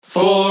For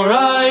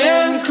I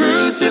am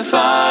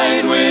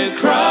crucified with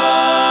Christ,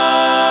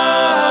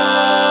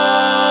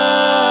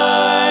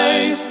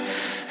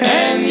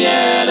 and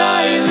yet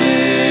I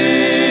live.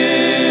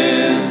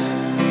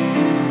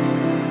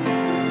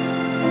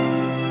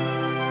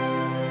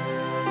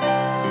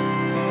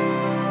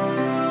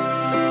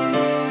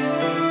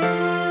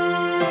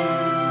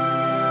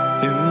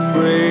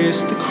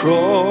 Embrace the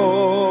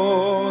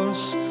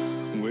cross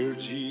where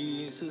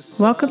Jesus...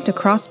 Welcome to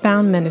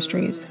Crossbound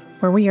Ministries,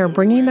 where we are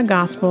bringing the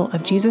gospel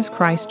of Jesus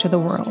Christ to the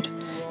world,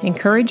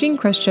 encouraging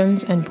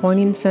Christians and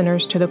pointing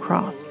sinners to the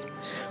cross.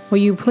 Will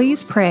you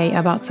please pray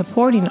about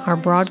supporting our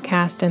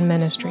broadcast and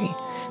ministry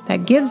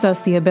that gives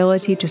us the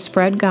ability to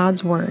spread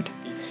God's word?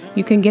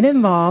 You can get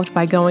involved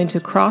by going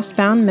to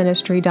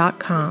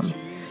crossboundministry.com.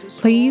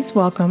 Please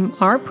welcome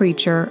our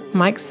preacher,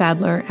 Mike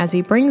Sadler, as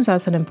he brings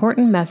us an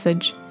important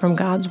message from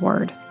God's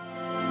word.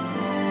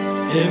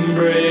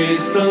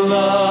 Embrace the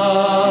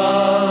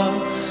love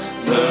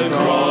the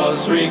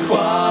cross requires.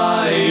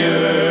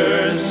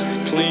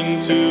 Cling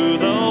to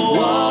the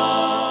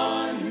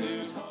one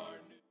whose heart...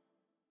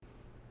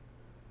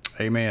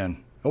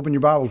 Amen. Open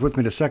your Bibles with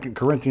me to 2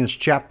 Corinthians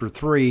chapter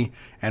 3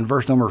 and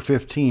verse number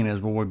 15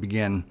 is when we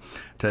begin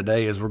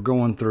today. As we're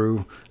going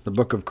through the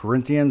book of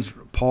Corinthians,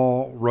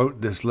 Paul wrote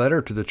this letter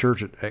to the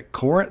church at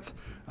Corinth.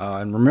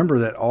 And remember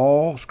that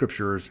all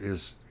scripture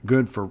is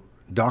good for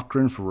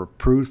doctrine, for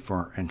reproof,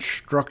 for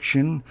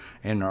instruction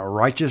in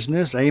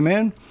righteousness.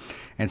 Amen.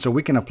 And so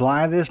we can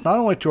apply this not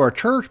only to our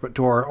church, but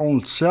to our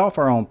own self,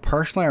 our own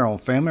personally, our own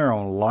family, our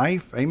own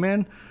life.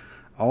 Amen.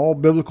 All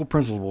biblical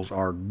principles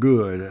are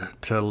good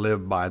to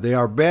live by. They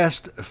are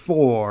best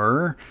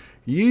for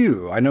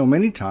you. I know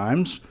many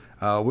times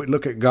we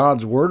look at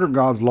God's word or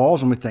God's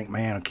laws and we think,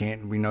 man,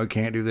 can't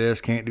do this,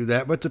 can't do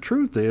that. But the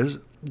truth is,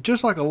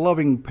 just like a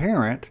loving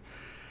parent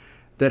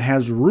that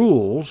has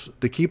rules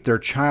to keep their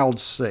child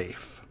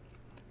safe,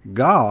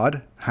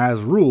 God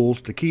has rules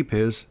to keep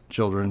his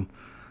children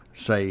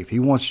safe. He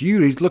wants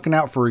you. He's looking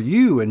out for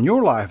you and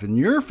your life and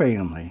your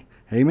family.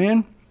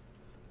 Amen.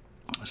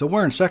 So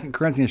we're in 2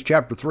 Corinthians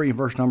chapter 3,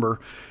 verse number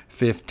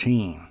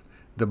 15.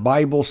 The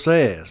Bible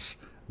says,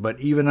 "But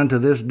even unto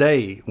this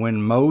day,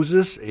 when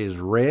Moses is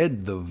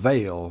read, the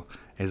veil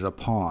is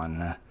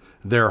upon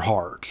their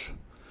heart."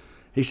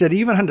 He said,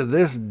 even unto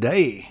this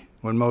day,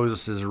 when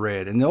Moses is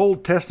read. In the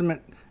Old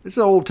Testament, it's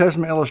an Old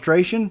Testament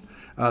illustration.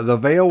 The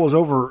veil was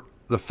over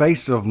the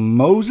face of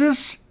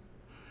Moses,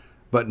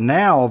 but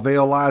now a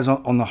veil lies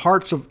on the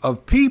hearts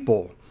of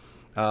people.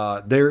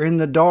 They're in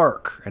the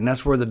dark, and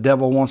that's where the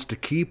devil wants to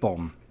keep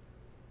them.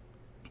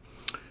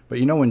 But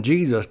you know, when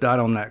Jesus died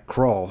on that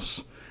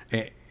cross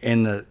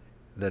in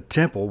the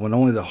temple, when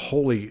only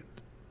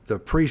the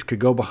priest could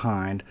go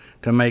behind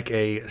to make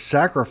a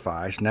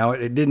sacrifice. Now,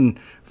 it didn't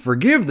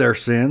forgive their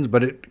sins,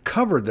 but it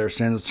covered their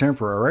sins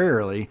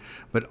temporarily.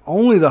 But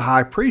only the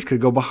high priest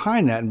could go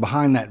behind that and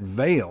behind that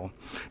veil.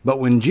 But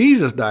when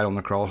Jesus died on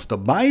the cross, the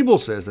Bible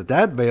says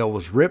that veil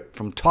was ripped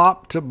from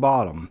top to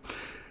bottom,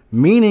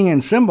 meaning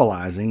and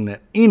symbolizing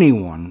that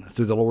anyone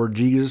through the Lord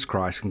Jesus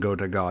Christ can go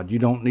to God. You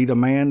don't need a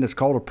man that's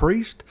called a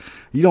priest.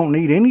 You don't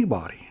need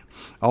anybody.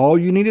 All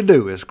you need to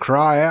do is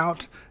cry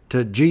out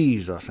to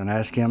Jesus and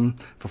ask him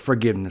for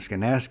forgiveness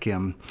and ask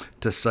him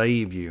to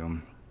save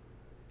you.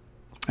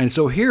 And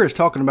so here it's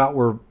talking about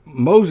where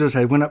Moses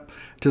had went up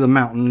to the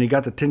mountain and he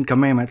got the 10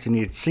 Commandments and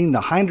he had seen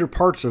the hinder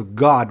parts of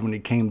God when he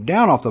came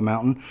down off the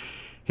mountain.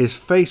 His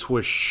face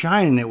was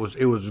shining. It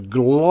was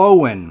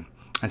glowing.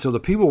 And so the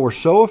people were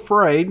so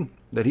afraid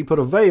that he put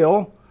a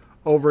veil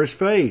over his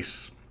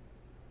face.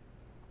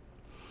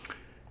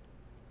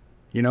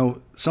 You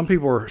know, some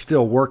people are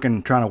still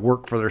trying to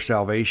work for their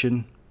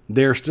salvation.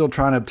 They're still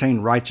trying to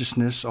obtain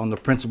righteousness on the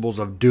principles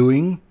of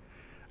doing,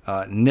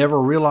 never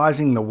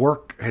realizing the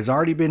work has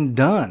already been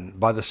done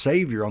by the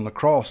Savior on the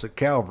cross at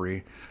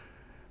Calvary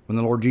when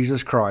the Lord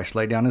Jesus Christ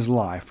laid down his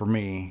life for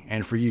me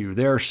and for you.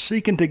 They are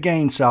seeking to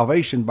gain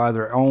salvation by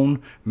their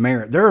own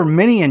merit. There are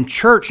many in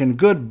church and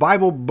good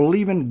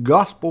Bible-believing,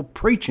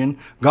 gospel-preaching,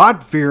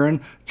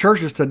 God-fearing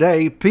churches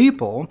today,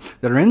 people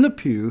that are in the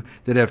pew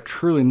that have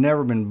truly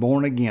never been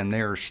born again. They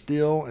are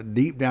still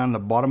deep down in the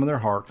bottom of their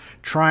heart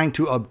trying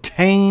to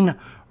obtain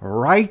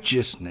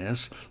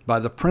righteousness by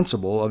the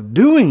principle of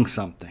doing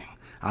something.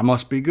 I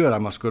must be good. I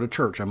must go to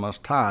church. I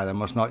must tithe. I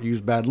must not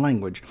use bad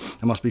language.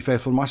 I must be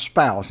faithful to my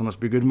spouse. I must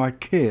be good to my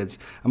kids.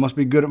 I must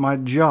be good at my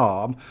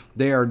job.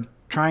 They are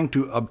trying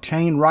to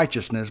obtain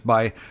righteousness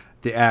by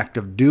the act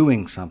of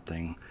doing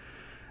something.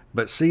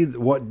 But see,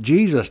 what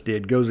Jesus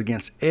did goes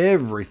against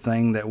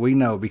everything that we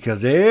know,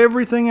 because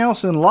everything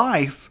else in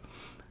life,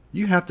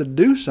 you have to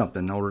do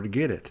something in order to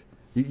get it.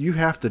 You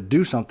have to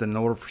do something in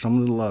order for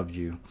someone to love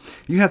you.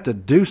 You have to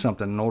do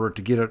something in order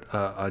to get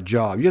a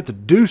job. You have to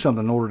do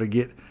something in order to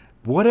get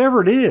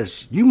whatever it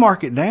is. You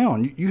mark it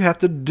down. You have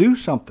to do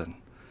something.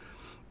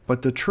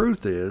 But the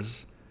truth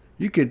is,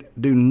 you could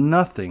do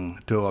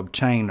nothing to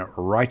obtain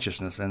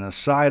righteousness in the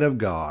sight of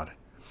God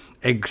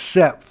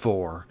except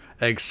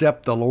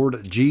the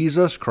Lord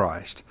Jesus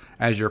Christ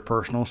as your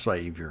personal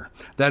Savior.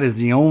 That is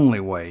the only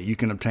way you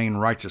can obtain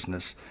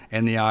righteousness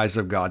in the eyes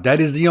of God.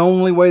 That is the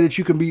only way that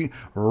you can be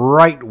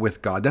right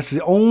with God. That's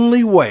the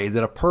only way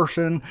that a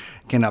person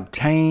can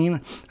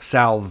obtain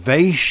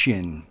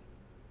salvation.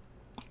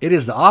 It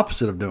is the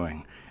opposite of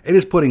doing. It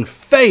is putting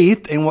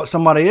faith in what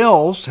somebody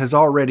else has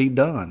already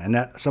done. And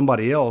that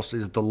somebody else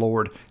is the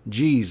Lord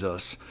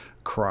Jesus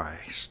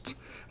Christ.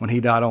 When he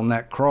died on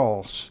that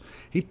cross,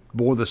 he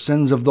bore the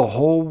sins of the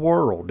whole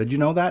world. Did you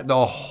know that?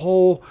 The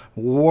whole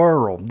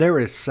world. There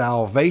is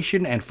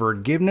salvation and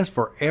forgiveness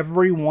for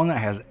everyone that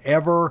has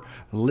ever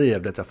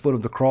lived at the foot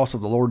of the cross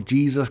of the Lord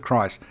Jesus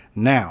Christ.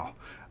 Now,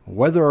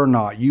 whether or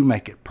not you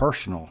make it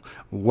personal,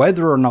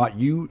 whether or not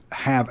you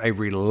have a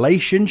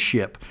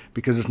relationship,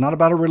 because it's not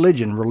about a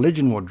religion.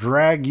 Religion will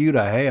drag you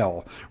to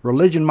hell.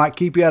 Religion might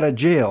keep you out of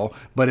jail,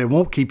 but it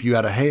won't keep you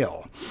out of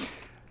hell.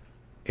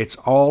 It's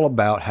all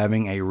about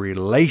having a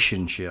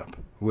relationship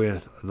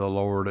with the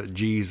Lord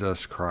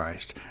Jesus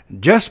Christ.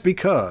 Just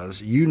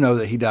because you know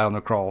that he died on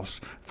the cross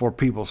for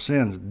people's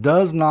sins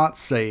does not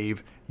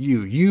save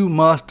you. You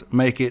must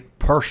make it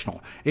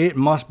personal. It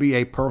must be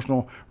a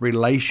personal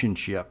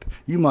relationship.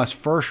 You must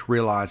first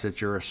realize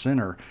that you're a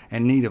sinner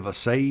in need of a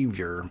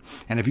Savior.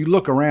 And if you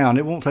look around,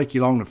 it won't take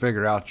you long to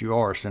figure out you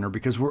are a sinner,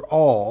 because we're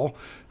all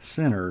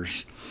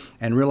sinners.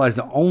 And realize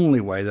the only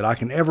way that I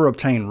can ever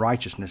obtain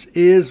righteousness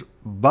is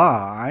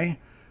by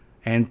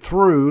and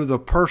through the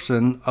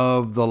person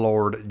of the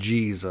Lord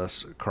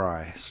Jesus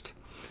Christ.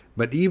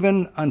 But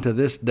even unto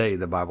this day,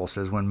 the Bible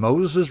says, when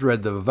Moses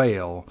read, the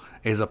veil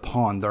is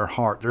upon their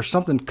heart. There's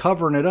something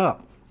covering it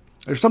up.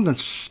 There's something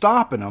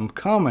stopping them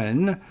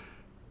coming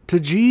to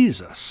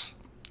Jesus.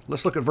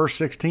 Let's look at verse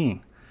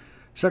 16.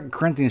 2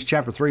 Corinthians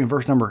chapter 3 and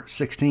verse number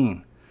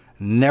 16.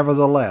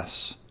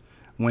 Nevertheless,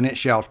 when it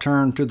shall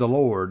turn to the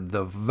Lord,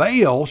 the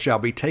veil shall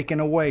be taken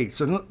away.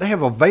 So they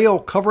have a veil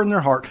covering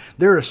their heart.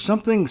 There is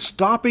something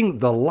stopping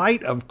the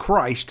light of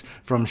Christ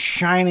from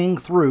shining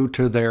through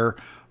to their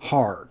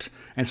heart.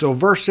 And so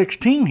verse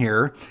 16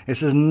 here, it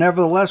says,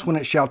 nevertheless, when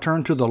it shall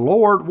turn to the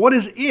Lord, what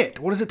is it?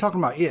 What is it talking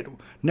about? It.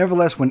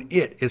 Nevertheless, when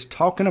it is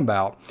talking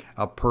about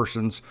a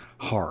person's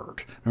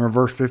heart. Remember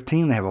verse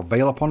 15, they have a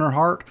veil upon their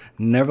heart.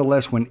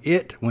 Nevertheless, when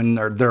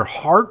their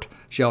heart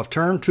shall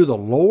turn to the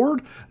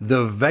Lord,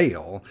 the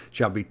veil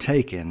shall be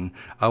taken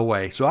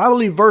away. So I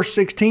believe verse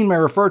 16 may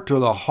refer to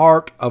the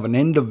heart of an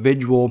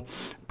individual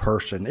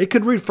person. It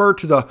could refer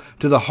to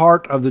the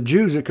heart of the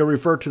Jews. It could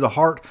refer to the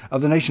heart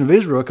of the nation of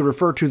Israel. It could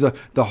refer to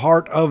the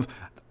heart of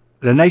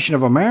the nation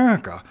of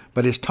America.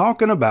 But it's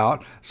talking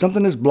about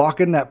something that's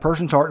blocking that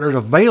person's heart. There's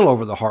a veil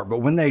over the heart. But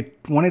when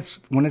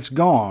it's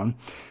gone,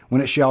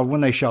 when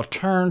they shall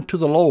turn to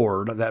the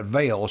Lord, that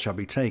veil shall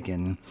be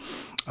taken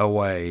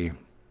away.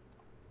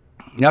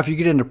 Now, if you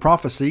get into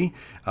prophecy,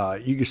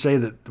 you can say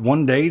that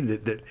one day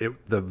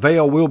the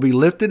veil will be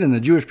lifted and the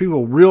Jewish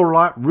people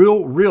will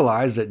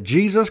realize that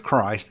Jesus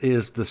Christ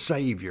is the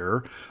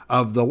Savior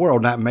of the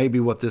world. That may be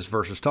what this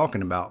verse is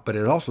talking about, but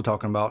it's also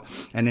talking about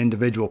an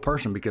individual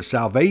person, because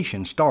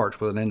salvation starts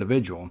with an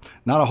individual.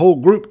 Not a whole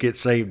group gets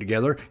saved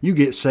together. You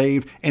get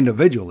saved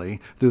individually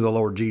through the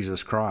Lord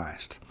Jesus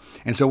Christ.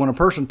 And so when a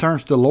person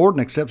turns to the Lord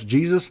and accepts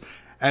Jesus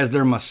as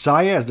their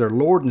Messiah, as their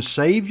Lord and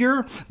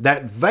Savior,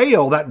 that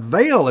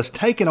veil is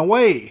taken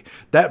away.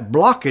 That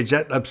blockage,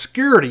 that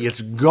obscurity,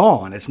 it's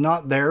gone. It's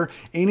not there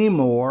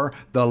anymore.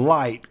 The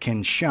light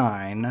can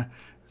shine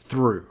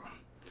through.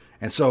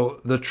 And so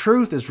the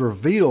truth is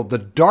revealed. The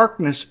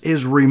darkness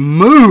is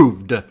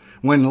removed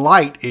when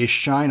light is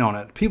shine on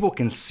it. People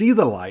can see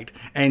the light,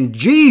 and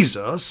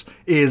Jesus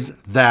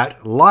is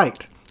that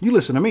light. You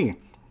listen to me.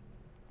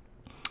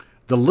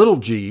 The little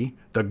g,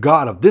 the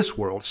god of this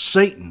world,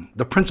 Satan,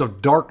 the prince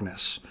of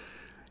darkness,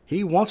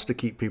 he wants to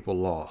keep people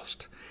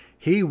lost.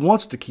 He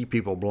wants to keep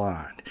people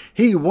blind.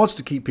 He wants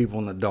to keep people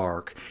in the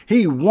dark.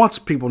 He wants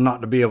people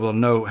not to be able to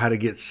know how to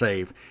get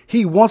saved.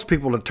 He wants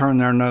people to turn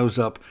their nose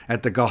up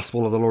at the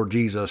gospel of the Lord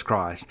Jesus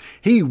Christ.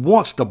 He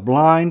wants to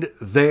blind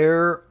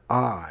their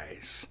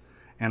eyes.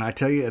 And I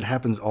tell you, it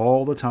happens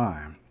all the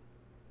time.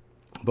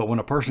 But when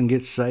a person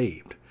gets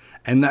saved,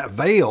 and that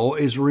veil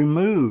is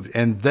removed,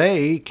 and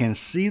they can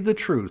see the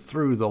truth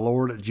through the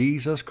Lord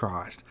Jesus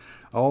Christ.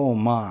 Oh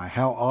my,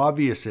 how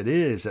obvious it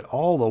is that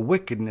all the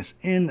wickedness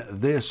in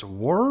this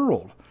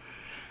world,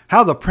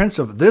 how the prince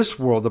of this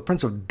world, the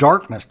prince of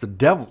darkness, the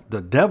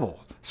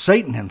devil,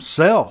 Satan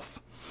himself,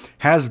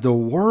 has the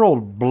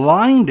world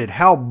blinded.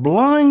 How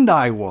blind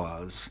I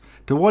was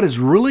to what is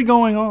really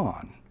going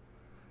on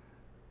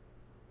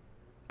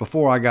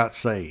before I got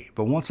saved.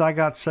 But once I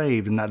got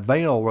saved and that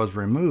veil was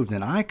removed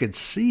and I could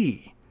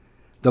see,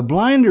 the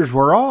blinders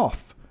were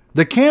off.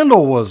 The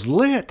candle was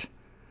lit.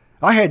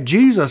 I had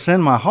Jesus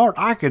in my heart.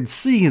 I could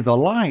see the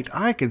light.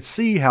 I could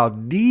see how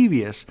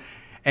devious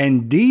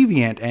and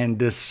deviant and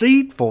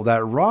deceitful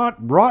that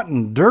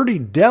rotten, dirty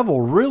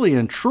devil really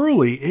and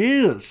truly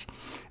is.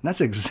 And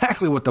that's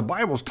exactly what the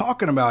Bible's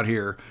talking about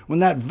here. When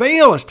that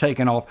veil is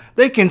taken off,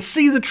 they can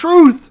see the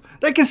truth.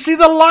 They can see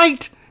the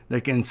light.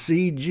 They can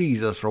see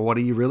Jesus for what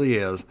he really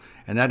is.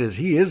 And that is,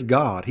 he is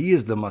God. He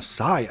is the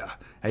Messiah.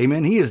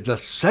 Amen. He is the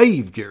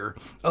Savior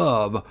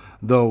of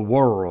the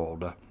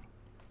world.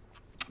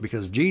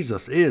 Because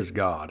Jesus is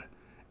God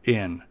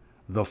in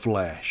the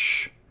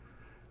flesh.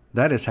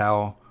 That is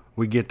how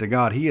we get to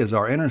God. He is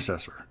our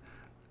intercessor.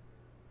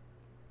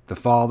 The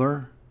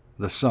Father,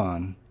 the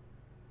Son,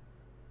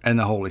 and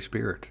the Holy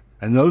Spirit.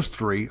 And those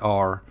three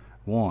are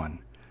one.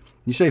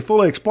 You say,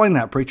 fully explain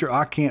that, preacher.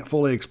 I can't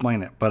fully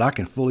explain it, but I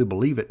can fully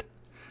believe it.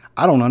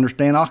 I don't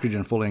understand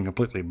oxygen fully and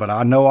completely, but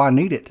I know I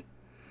need it.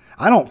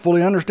 I don't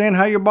fully understand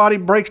how your body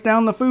breaks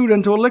down the food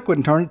into a liquid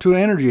and turns it to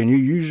energy, and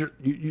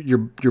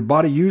your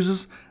body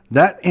uses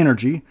that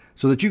energy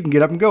so that you can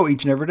get up and go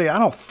each and every day. I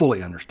don't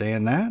fully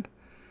understand that,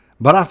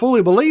 but I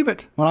fully believe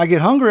it. When I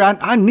get hungry,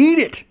 I need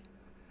it.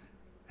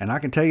 And I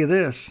can tell you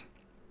this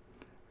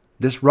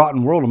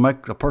rotten world will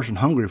make a person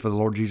hungry for the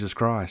Lord Jesus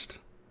Christ.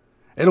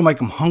 It'll make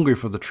them hungry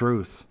for the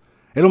truth.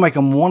 It'll make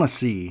them want to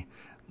see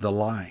the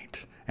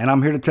light. And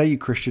I'm here to tell you,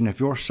 Christian, if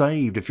you're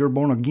saved, if you're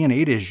born again,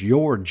 it is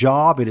your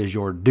job, it is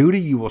your duty.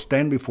 You will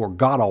stand before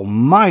God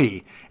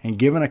Almighty and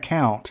give an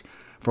account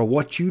for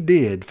what you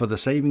did for the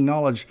saving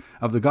knowledge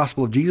of the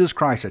gospel of Jesus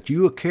Christ that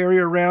you will carry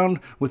around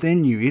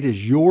within you. It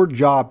is your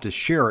job to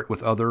share it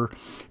with other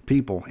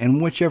people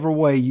in whichever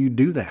way you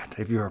do that.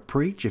 If you're a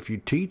preach, if you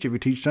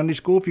teach Sunday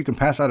school, if you can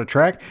pass out a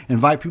tract,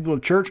 invite people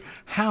to church,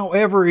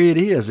 however it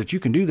is that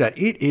you can do that,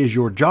 it is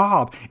your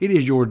job. It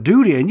is your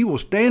duty, and you will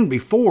stand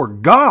before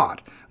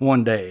God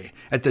one day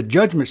at the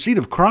judgment seat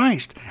of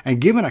Christ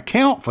and give an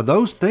account for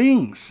those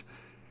things.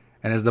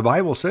 And as the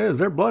Bible says,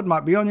 their blood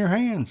might be on your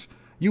hands.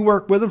 You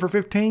worked with them for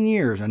 15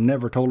 years and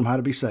never told them how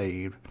to be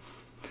saved.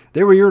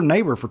 They were your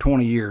neighbor for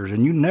 20 years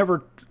and you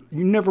never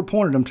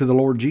pointed them to the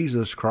Lord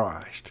Jesus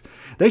Christ.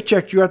 They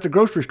checked you at the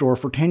grocery store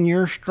for 10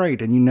 years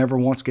straight and you never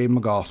once gave them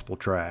a gospel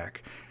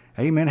tract.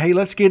 Amen. Hey,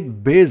 let's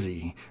get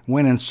busy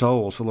winning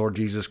souls for the Lord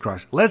Jesus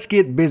Christ. Let's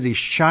get busy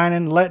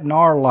shining, letting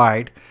our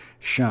light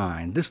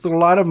shine. This little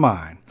light of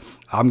mine,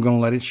 I'm going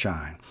to let it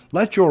shine.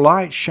 Let your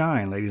light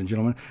shine, ladies and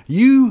gentlemen.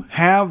 You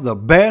have the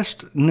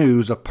best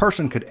news a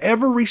person could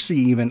ever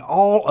receive in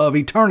all of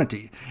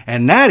eternity,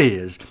 and that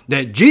is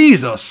that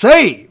Jesus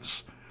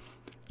saves.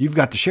 You've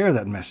got to share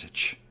that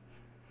message.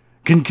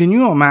 Can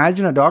you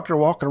imagine a doctor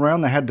walking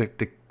around that had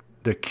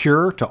the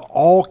cure to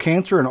all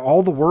cancer in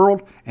all the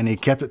world, and he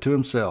kept it to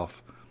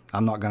himself?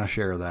 I'm not going to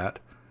share that.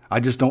 I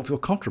just don't feel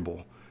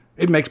comfortable.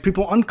 It makes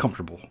people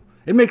uncomfortable.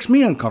 It makes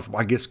me uncomfortable.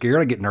 I get scared.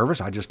 I get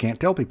nervous. I just can't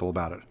tell people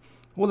about it.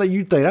 Well,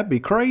 you'd think that'd be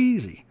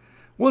crazy.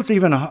 Well, it's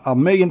even a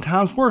million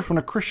times worse when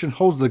a Christian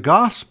holds the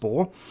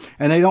gospel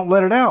and they don't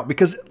let it out.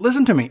 Because,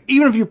 listen to me,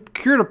 even if you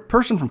cured a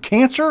person from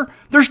cancer,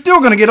 they're still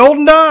going to get old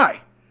and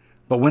die.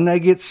 But when they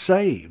get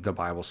saved, the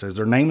Bible says,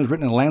 their name is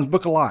written in the Lamb's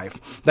Book of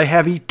Life. They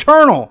have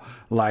eternal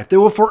life. They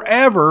will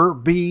forever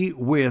be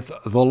with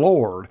the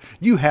Lord.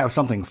 You have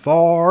something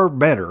far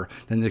better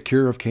than the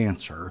cure of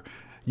cancer.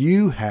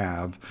 You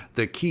have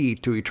the key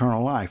to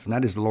eternal life, and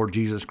that is the Lord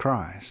Jesus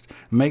Christ.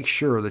 Make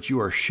sure that you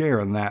are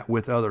sharing that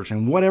with others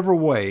in whatever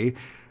way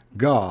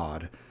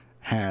God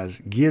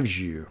gives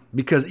you.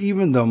 Because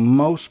even the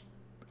most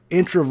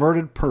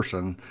introverted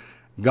person,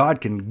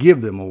 God can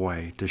give them a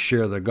way to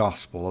share the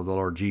gospel of the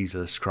Lord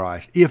Jesus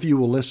Christ. If you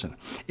will listen,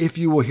 if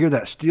you will hear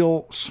that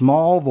still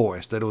small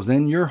voice that was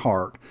in your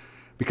heart,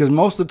 because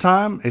most of the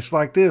time it's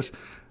like this,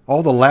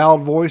 all the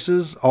loud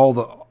voices, all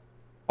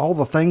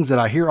the things that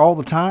I hear all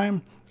the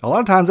time, a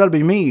lot of times that'll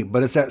be me,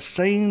 but it's that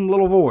same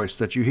little voice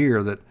that you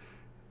hear that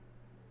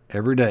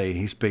every day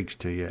he speaks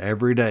to you.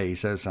 Every day he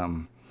says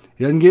something.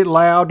 He doesn't get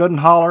loud, doesn't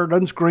holler,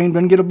 doesn't scream,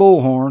 doesn't get a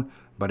bullhorn,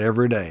 but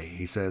every day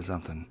he says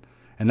something.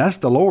 And that's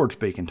the Lord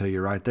speaking to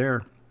you right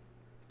there.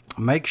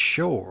 Make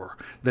sure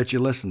that you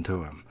listen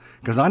to him.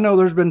 Because I know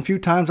there's been a few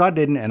times I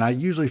didn't, and I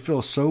usually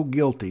feel so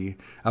guilty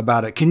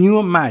about it. Can you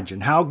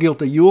imagine how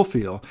guilty you'll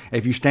feel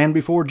if you stand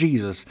before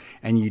Jesus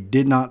and you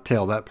did not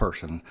tell that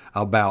person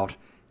about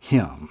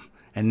him?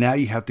 And now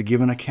you have to give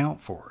an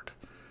account for it.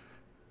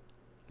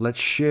 Let's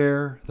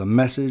share the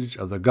message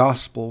of the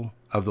gospel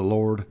of the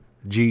Lord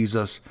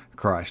Jesus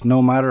Christ,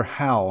 no matter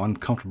how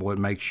uncomfortable it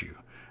makes you,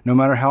 no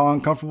matter how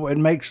uncomfortable it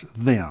makes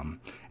them.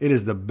 It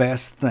is the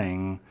best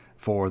thing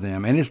for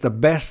them, and it's the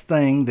best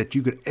thing that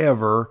you could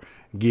ever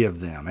give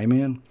them.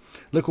 Amen.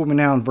 Look with me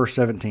now in verse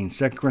 17,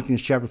 2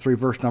 Corinthians chapter 3,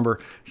 verse number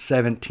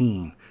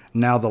 17.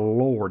 Now the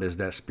Lord is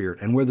that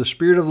Spirit, and where the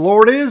Spirit of the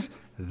Lord is,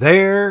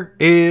 there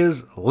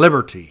is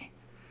liberty.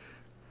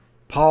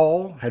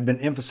 Paul had been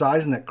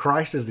emphasizing that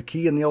Christ is the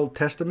key in the Old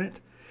Testament,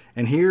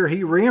 and here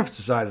he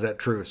reemphasized that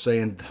truth,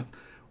 saying,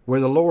 where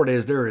the Lord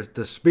is, there is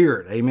the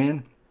Spirit.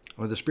 Amen.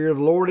 Where the Spirit of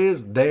the Lord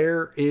is,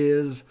 there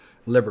is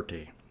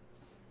liberty.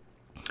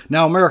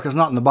 Now, America's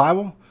not in the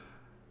Bible,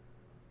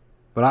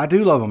 but I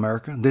do love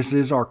America. This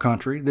is our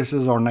country. This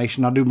is our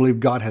nation. I do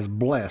believe God has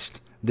blessed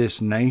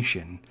this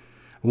nation.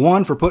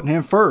 One, for putting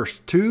him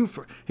first. Two,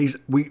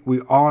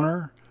 we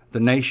honor the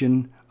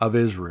nation of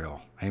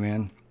Israel.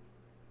 Amen.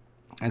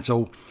 And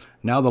so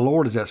now the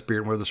Lord is that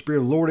Spirit. Where the Spirit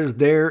of the Lord is,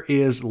 there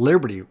is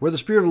liberty. Where the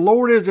Spirit of the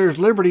Lord is, there's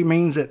liberty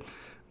means that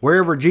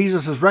wherever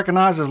Jesus is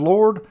recognized as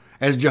Lord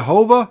As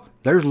Jehovah,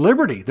 there's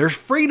liberty. There's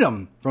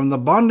freedom from the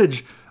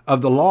bondage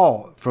of the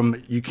law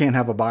from you can't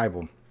have a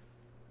Bible.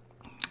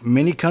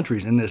 Many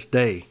countries in this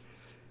day,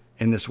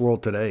 in this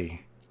world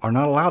today, are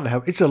not allowed to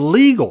have, it's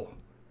illegal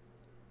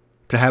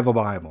to have a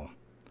Bible.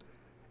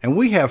 And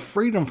we have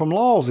freedom from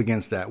laws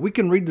against that. We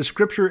can read the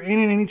scripture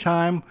any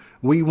time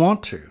we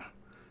want to.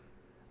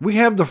 We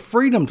have the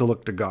freedom to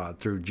look to God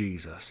through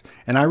Jesus.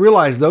 And I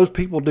realize those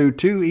people do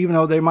too, even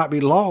though there might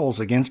be laws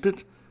against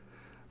it.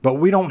 But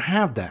we don't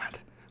have that.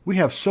 We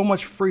have so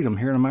much freedom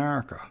here in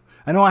America.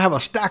 I know I have a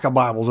stack of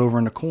Bibles over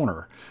in the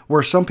corner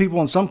where some people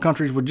in some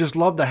countries would just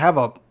love to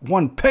have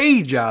one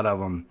page out of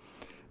them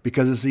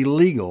because it's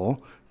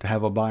illegal to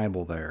have a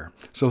Bible there.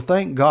 So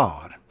thank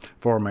God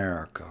for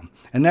America.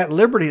 And that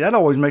liberty, that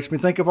always makes me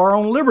think of our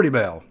own Liberty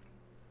Bell.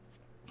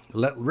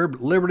 Let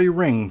liberty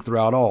ring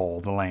throughout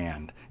all the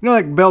land. You know,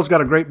 that bell's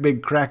got a great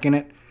big crack in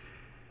it.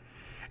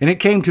 And it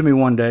came to me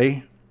one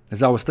day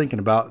as I was thinking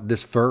about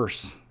this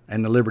verse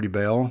and the Liberty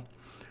Bell.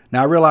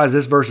 Now, I realize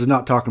this verse is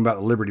not talking about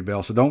the Liberty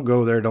Bell, so don't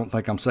go there. Don't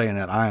think I'm saying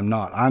that. I am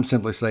not. I'm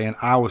simply saying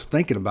I was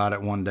thinking about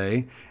it one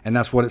day, and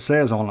that's what it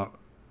says on it.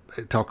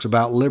 It talks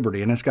about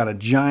liberty, and it's got a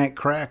giant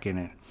crack in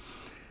it.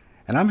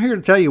 And I'm here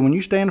to tell you, when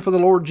you stand for the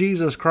Lord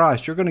Jesus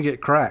Christ, you're going to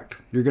get cracked.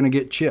 You're going to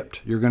get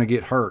chipped. You're going to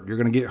get hurt. You're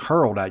going to get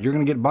hurled at. You're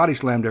going to get body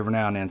slammed every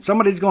now and then.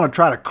 Somebody's going to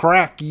try to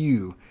crack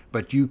you,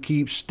 but you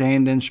keep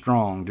standing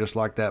strong, just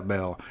like that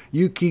bell.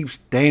 You keep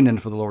standing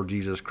for the Lord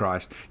Jesus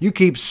Christ. You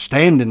keep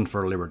standing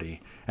for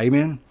liberty.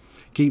 Amen?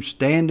 Keep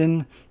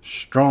standing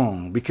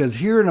strong. Because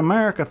here in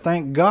America,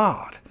 thank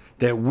God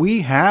that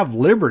we have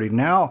liberty.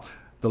 Now,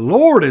 the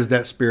Lord is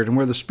that Spirit, and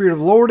where the Spirit of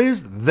the Lord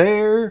is,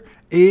 there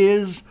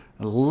is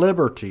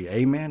liberty.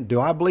 Amen.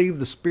 Do I believe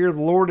the Spirit of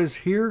the Lord is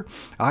here?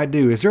 I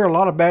do. Is there a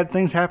lot of bad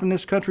things happen in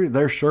this country?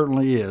 There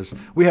certainly is.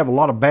 We have a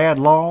lot of bad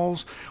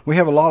laws. We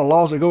have a lot of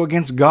laws that go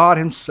against God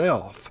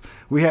himself.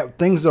 We have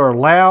things that are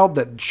allowed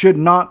that should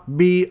not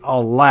be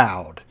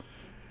allowed.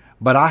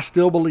 But I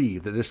still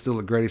believe that this is still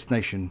the greatest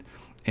nation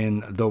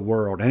in the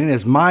world. And it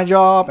is my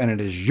job and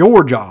it is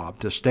your job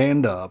to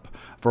stand up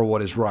for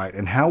what is right.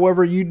 And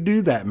however you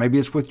do that, maybe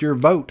it's with your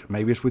vote,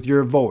 maybe it's with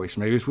your voice,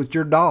 maybe it's with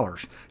your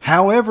dollars.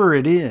 However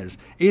it is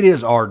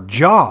our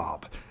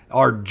job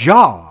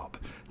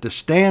to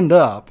stand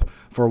up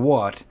for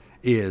what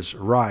is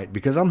right.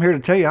 Because I'm here to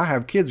tell you, I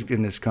have kids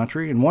in this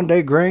country and one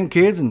day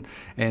grandkids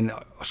and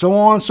so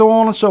on, so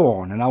on, and so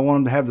on. And I want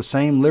them to have the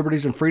same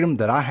liberties and freedom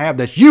that I have,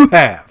 that you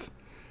have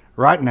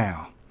right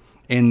now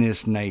in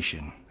this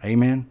nation.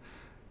 Amen.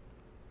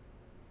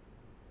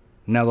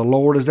 Now the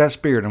Lord is that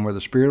Spirit, and where the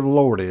Spirit of the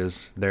Lord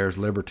is, there's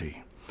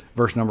liberty.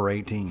 Verse number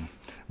 18.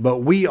 But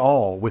we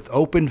all, with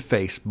open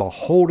face,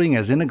 beholding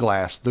as in a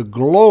glass the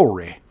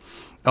glory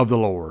of the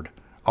Lord,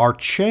 are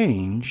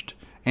changed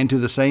into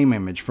the same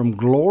image, from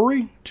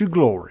glory to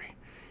glory,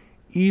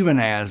 even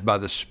as by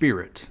the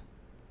Spirit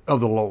of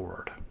the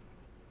Lord.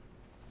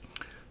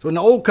 So in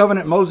the Old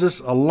Covenant,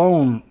 Moses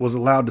alone was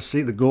allowed to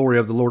see the glory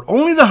of the Lord,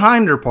 only the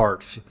hinder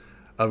parts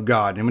of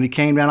God. And when he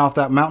came down off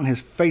that mountain,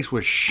 his face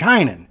was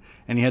shining,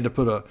 and he had to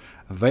put a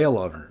veil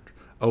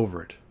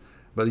over it.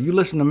 But you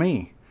listen to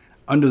me.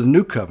 Under the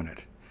New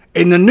Covenant,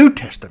 in the New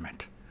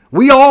Testament,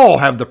 we all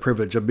have the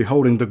privilege of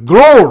beholding the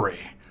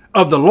glory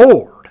of the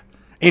Lord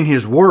in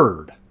his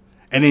word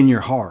and in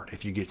your heart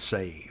if you get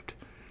saved.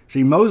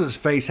 See, Moses'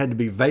 face had to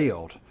be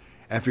veiled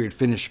after he had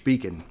finished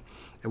speaking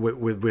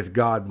with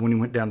God when he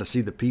went down to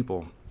see the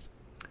people.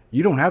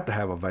 You don't have to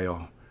have a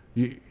veil.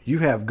 You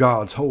have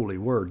God's holy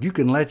word. You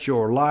can let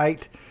your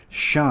light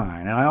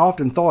shine. And I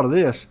often thought of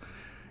this.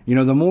 You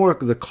know,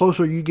 the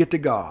closer you get to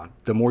God,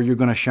 the more you're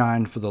going to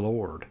shine for the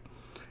Lord.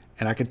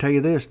 And I can tell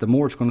you this, the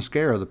more it's going to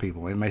scare other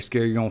people. It may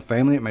scare your own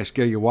family. It may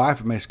scare your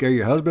wife. It may scare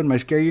your husband. It may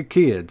scare your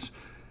kids.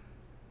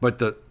 But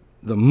the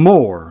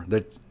more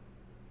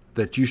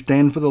that you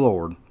stand for the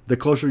Lord, the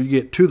closer you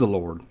get to the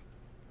Lord,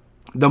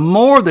 the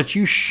more that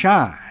you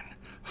shine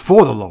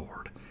for the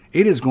Lord,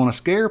 it is going to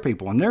scare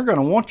people. And they're going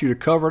to want you to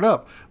cover it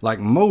up like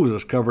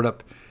Moses covered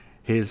up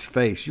his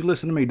face. You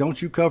listen to me.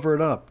 Don't you cover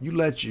it up. You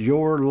let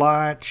your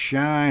light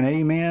shine.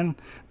 Amen.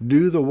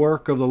 Do the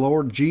work of the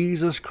Lord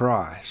Jesus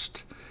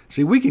Christ.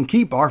 See, we can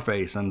keep our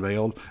face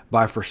unveiled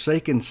by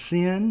forsaking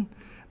sin,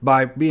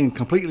 by being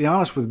completely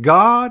honest with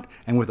God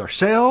and with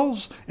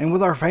ourselves and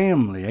with our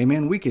family.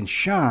 Amen. We can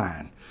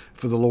shine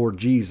for the Lord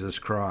Jesus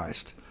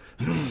Christ.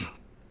 The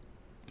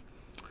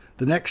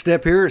next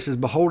step here, it says,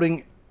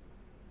 beholding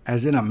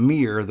as in a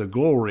mirror the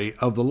glory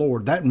of the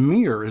Lord. That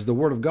mirror is the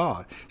Word of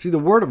God. See, the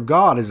Word of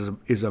God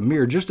is a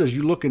mirror. Just as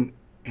you look in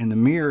the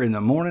mirror in the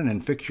morning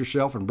and fix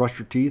yourself and brush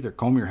your teeth or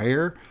comb your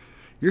hair,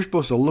 you're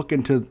supposed to look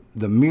into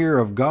the mirror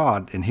of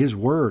God and his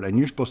Word, and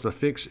you're supposed to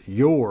fix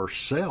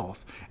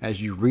yourself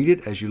as you read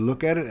it, as you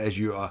look at it, as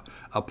you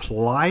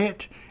apply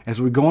it. As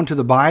we go into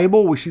the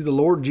Bible, we see the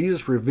Lord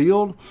Jesus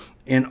revealed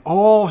in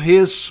all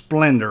his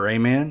splendor.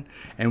 Amen.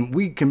 And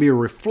we can be a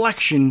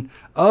reflection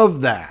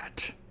of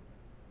that.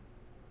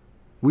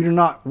 We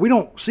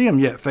don't see him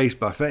yet face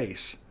to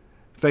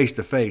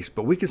face,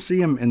 but we can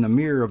see him in the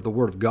mirror of the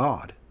Word of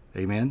God.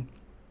 Amen.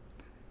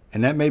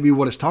 And that may be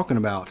what it's talking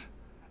about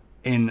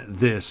in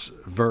this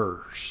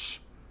verse.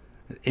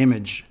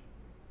 Image,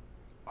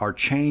 or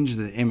change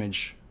the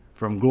image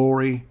from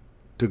glory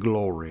to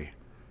glory.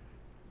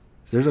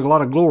 There's a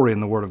lot of glory in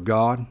the Word of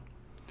God.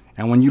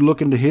 And when you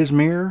look into His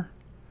mirror,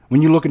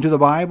 when you look into the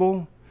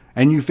Bible,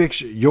 and you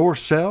fix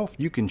yourself,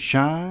 you can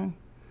shine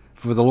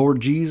for the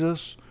Lord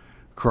Jesus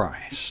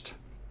Christ.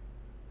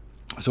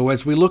 So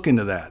as we look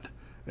into that,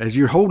 as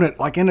you're holding it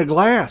like in a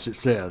glass, it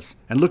says,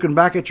 and looking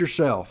back at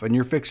yourself, and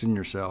you're fixing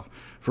yourself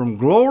from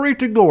glory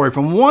to glory,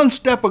 from one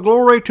step of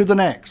glory to the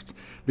next.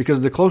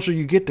 Because the closer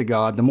you get to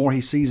God, the more He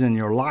sees in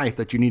your life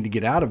that you need to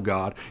get out of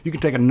God. You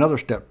can take another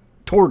step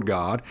toward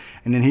God,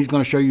 and then He's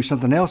going to show you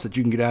something else that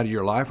you can get out of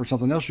your life, or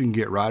something else you can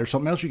get right, or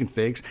something else you can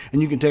fix,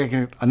 and you can take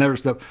another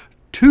step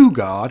to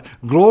God,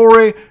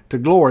 glory to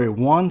glory,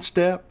 one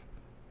step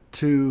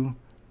to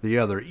the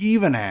other,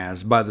 even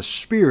as by the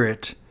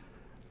Spirit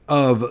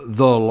of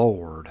the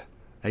Lord.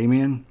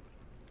 Amen.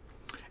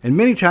 And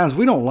many times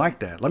we don't like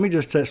that. Let me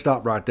just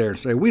stop right there and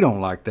say we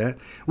don't like that.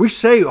 We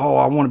say, oh,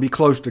 I want to be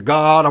close to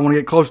God. I want to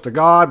get close to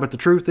God. But the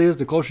truth is,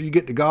 the closer you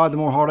get to God, the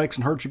more heartaches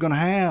and hurts you're going to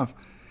have.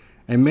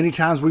 And many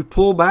times we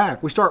pull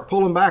back. We start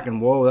pulling back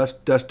and, whoa,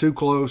 that's too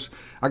close.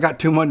 I got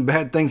too much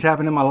bad things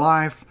happening in my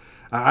life.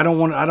 I don't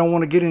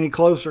want to get any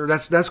closer.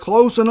 That's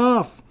close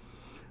enough.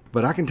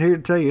 But I can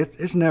tell you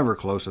it's never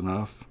close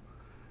enough.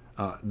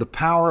 The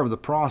power of the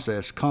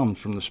process comes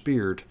from the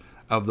Spirit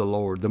of the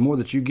Lord. The more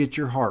that you get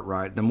your heart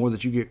right, the more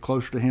that you get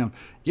closer to Him,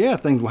 yeah,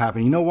 things will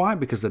happen. You know why?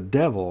 Because the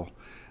devil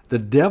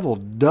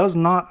does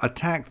not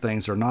attack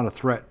things that are not a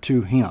threat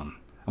to him.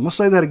 I'm going to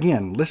say that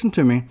again. Listen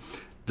to me.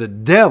 The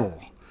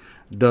devil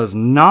does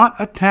not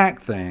attack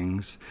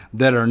things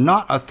that are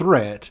not a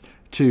threat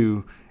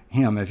to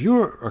him. If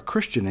you're a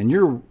Christian and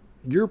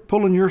you're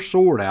pulling your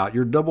sword out,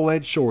 your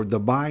double-edged sword, the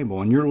Bible,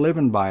 and you're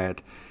living by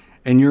it,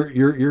 and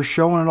you're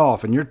showing it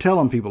off, and you're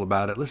telling people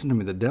about it, listen to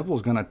me, the devil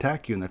is going to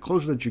attack you. And the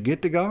closer that you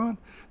get to God,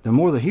 the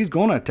more that he's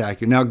going to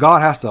attack you. Now,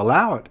 God has to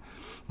allow it.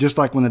 Just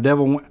like when the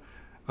devil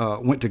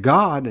went to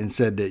God and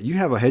said that you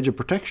have a hedge of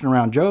protection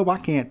around Job, I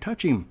can't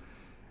touch him.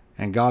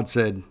 And God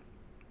said,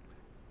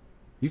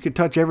 you can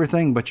touch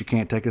everything, but you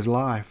can't take his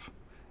life.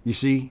 You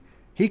see,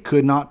 he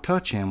could not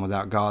touch him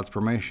without God's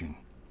permission.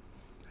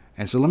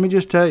 And so let me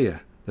just tell you,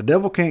 the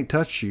devil can't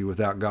touch you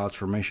without God's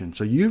permission.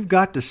 So you've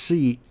got to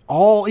see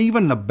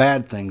even the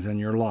bad things in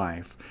your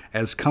life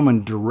as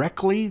coming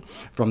directly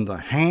from the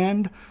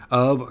hand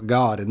of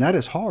God. And that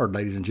is hard,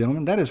 ladies and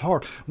gentlemen. That is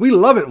hard. We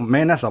love it.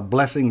 Man, that's a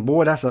blessing.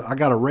 Boy, I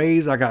got a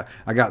raise. I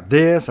got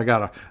this. I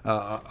got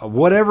a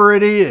whatever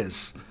it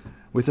is.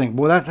 We think,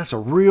 boy, that's a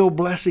real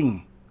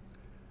blessing.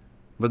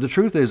 But the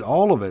truth is,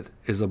 all of it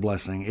is a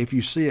blessing if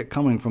you see it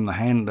coming from the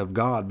hand of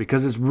God,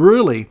 because it's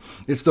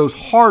those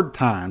hard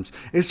times.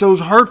 It's those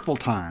hurtful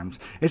times.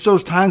 It's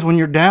those times when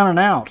you're down and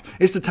out.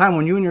 It's the time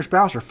when you and your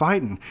spouse are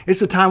fighting.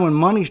 It's the time when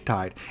money's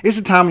tight. It's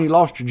the time when you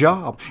lost your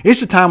job. It's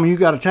the time when you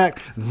got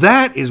attacked.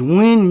 That is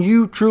when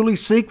you truly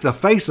seek the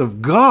face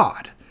of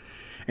God.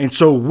 And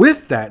so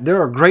with that,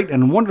 there are great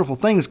and wonderful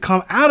things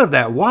come out of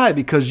that. Why?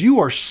 Because you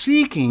are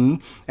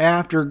seeking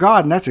after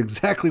God. And that's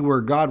exactly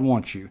where God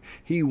wants you.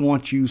 He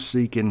wants you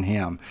seeking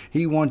Him.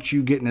 He wants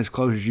you getting as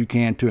close as you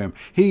can to Him.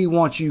 He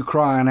wants you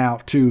crying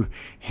out to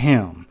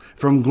Him.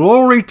 From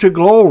glory to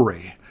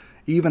glory,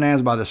 even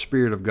as by the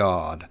Spirit of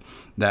God,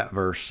 that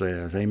verse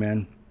says.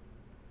 Amen.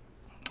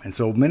 And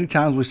so many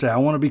times we say, I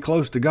want to be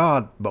close to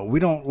God, but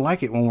we don't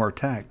like it when we're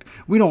attacked.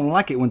 We don't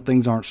like it when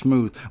things aren't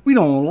smooth. We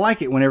don't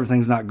like it when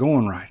everything's not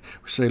going right.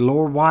 We say,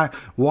 Lord,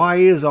 why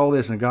is all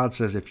this? And God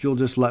says, if you'll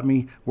just let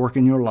me work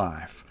in your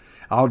life,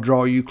 I'll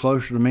draw you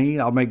closer to me.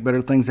 I'll make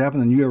better things happen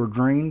than you ever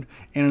dreamed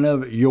in and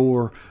of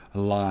your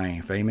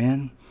life.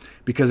 Amen.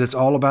 Because it's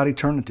all about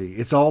eternity.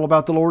 It's all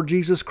about the Lord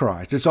Jesus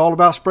Christ. It's all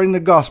about spreading the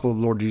gospel of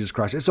the Lord Jesus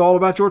Christ. It's all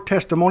about your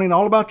testimony and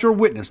all about your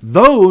witness.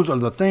 Those are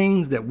the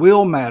things that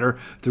will matter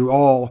through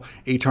all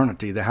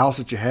eternity. The house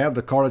that you have,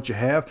 the car that you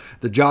have,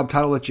 the job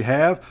title that you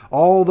have,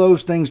 all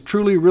those things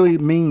truly really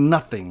mean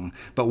nothing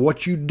but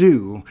what you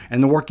do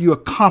and the work you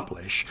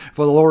accomplish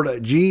for the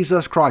Lord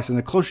Jesus Christ. And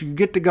the closer you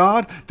get to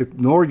God, the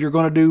more you're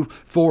going to do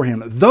for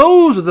Him.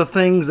 Those are the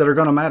things that are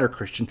going to matter,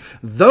 Christian.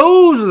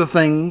 Those are the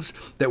things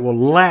that will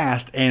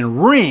last and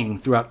ring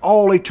throughout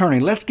all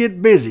eternity. Let's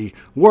get busy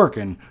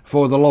working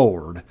for the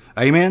Lord.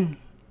 Amen.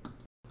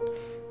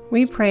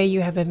 We pray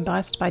you have been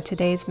blessed by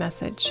today's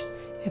message.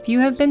 If you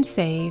have been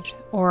saved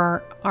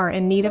or are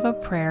in need of a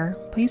prayer,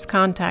 please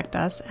contact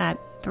us at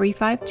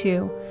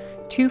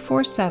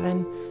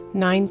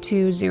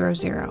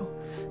 352-247-9200.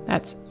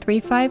 That's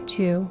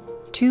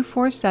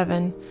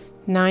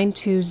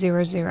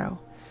 352-247-9200.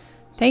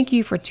 Thank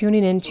you for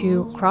tuning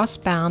into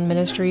Crossbound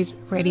Ministries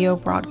radio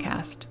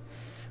broadcast.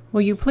 Will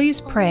you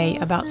please pray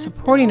about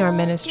supporting our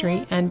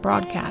ministry and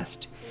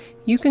broadcast?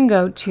 You can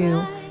go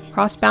to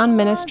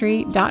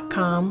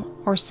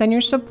crossboundministry.com or send your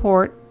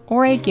support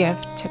or a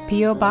gift to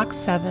P.O. Box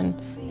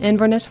 7,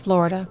 Inverness,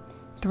 Florida,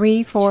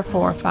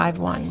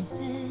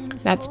 34451.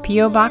 That's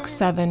P.O. Box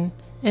 7,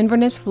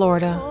 Inverness,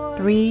 Florida,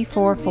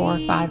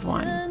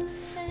 34451.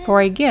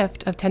 For a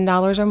gift of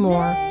 $10 or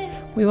more,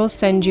 we will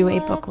send you a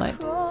booklet.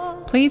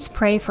 Please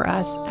pray for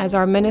us as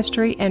our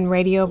ministry and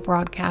radio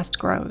broadcast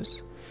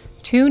grows.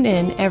 Tune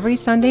in every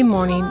Sunday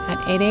morning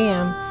at 8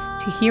 a.m.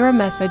 to hear a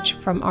message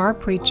from our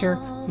preacher,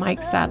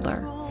 Mike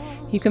Sadler.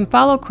 You can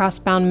follow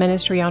Crossbound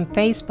Ministry on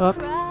Facebook,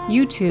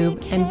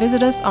 YouTube, and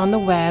visit us on the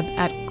web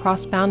at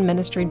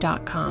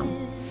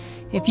crossboundministry.com.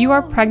 If you are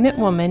a pregnant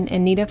woman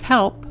in need of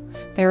help,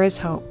 there is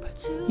hope.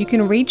 You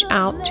can reach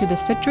out to the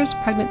Citrus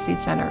Pregnancy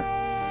Center.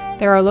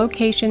 There are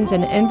locations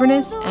in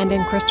Inverness and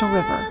in Crystal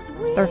River.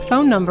 Their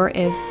phone number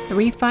is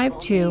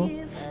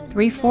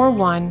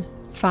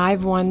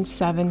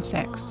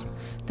 352-341-5176.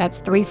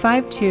 That's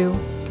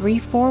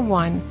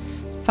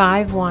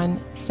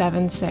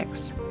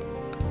 352-341-5176.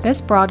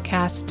 This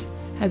broadcast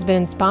has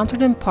been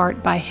sponsored in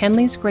part by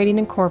Henley's Grading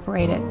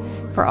Incorporated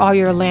for all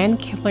your land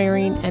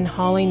clearing and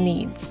hauling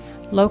needs,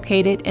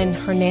 located in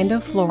Hernando,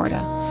 Florida,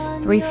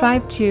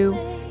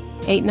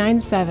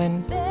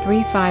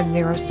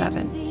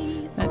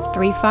 352-897-3507. That's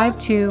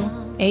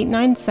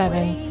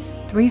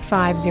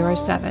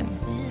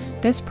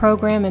 352-897-3507. This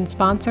program is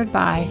sponsored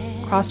by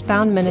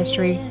Crossbound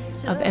Ministry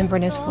of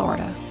Inverness,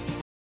 Florida.